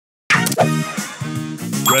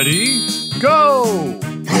Ready, go!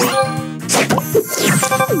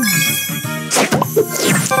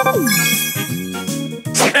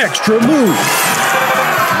 Extra move!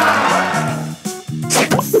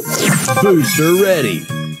 Booster ready!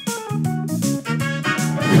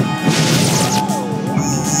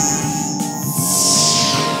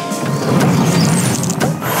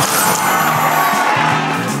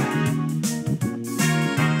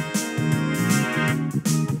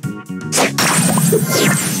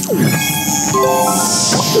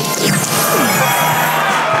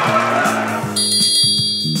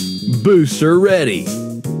 Booster ready!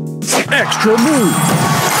 Extra move!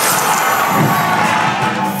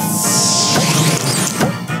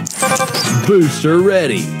 Booster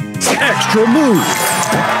ready! Extra move!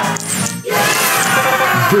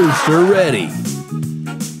 Booster ready!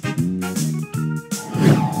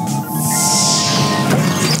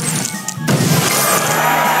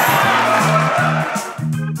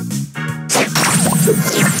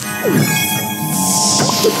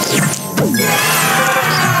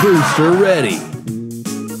 Booster ready!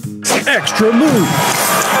 Extra move!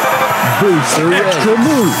 Booster ready! Extra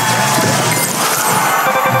move!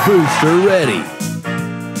 Booster ready!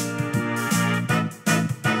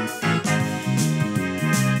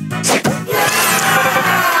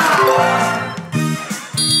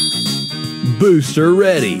 Booster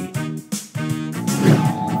ready!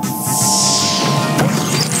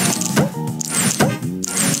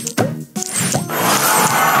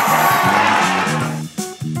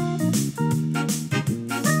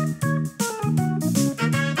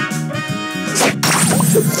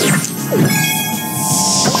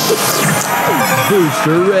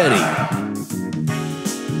 Booster ready!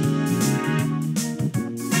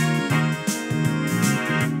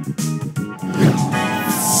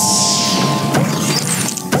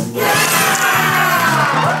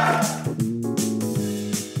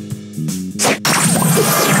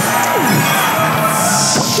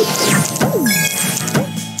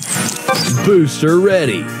 Booster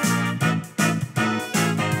ready!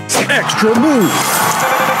 Extra move!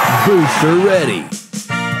 Booster ready!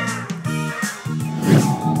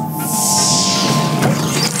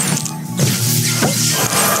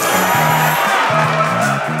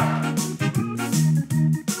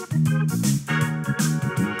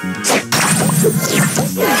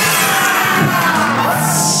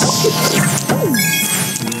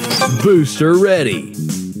 Booster ready!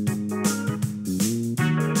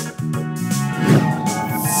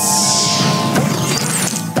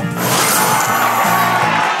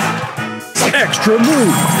 Extra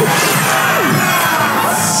move!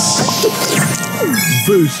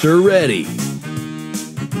 Booster ready!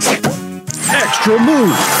 Extra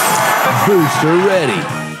move! Booster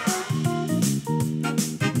ready!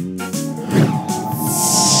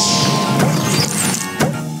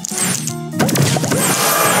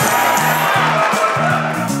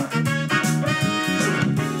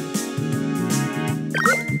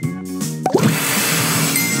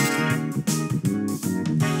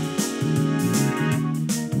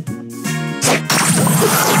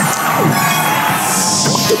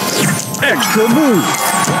 Extra move!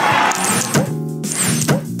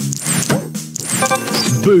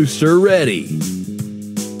 Booster ready!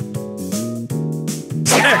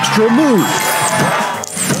 Extra move!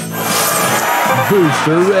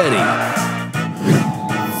 Booster ready!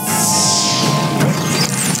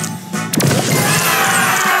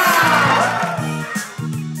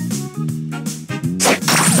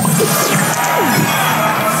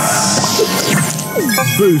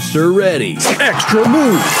 Booster ready! Extra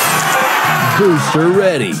move! Booster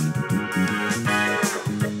ready!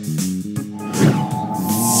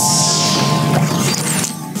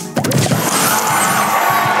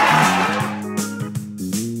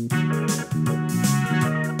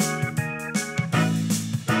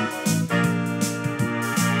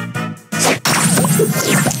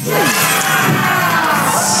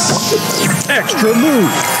 Extra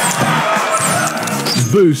move!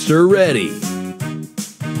 Booster ready!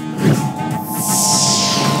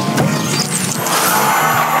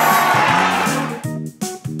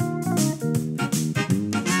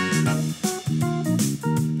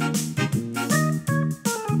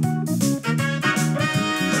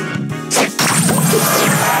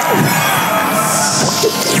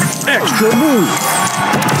 Extra move!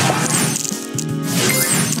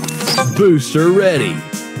 Booster ready!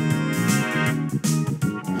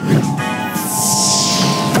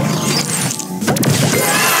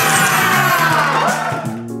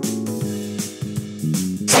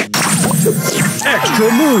 Extra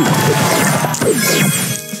move!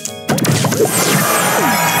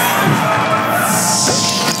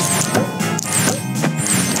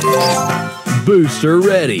 Booster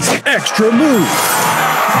ready. Extra move.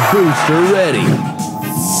 Booster ready.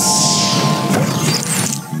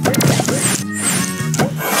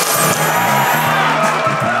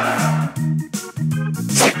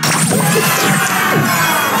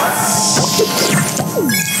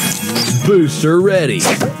 Booster ready.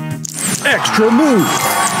 Extra move.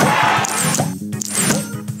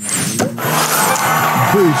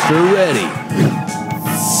 Booster ready.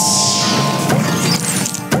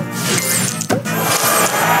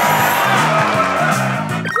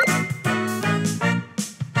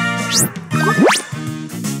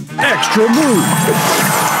 Extra move.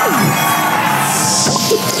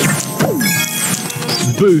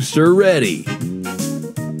 Booster ready.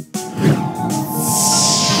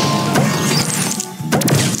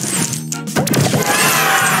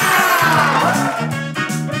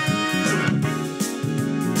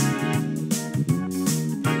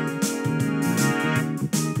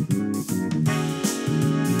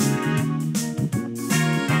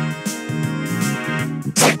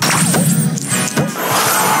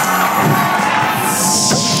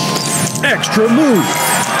 Extra move.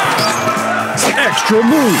 Extra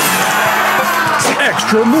move.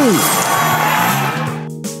 Extra move.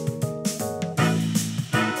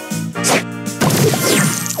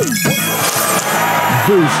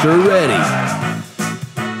 Booster ready.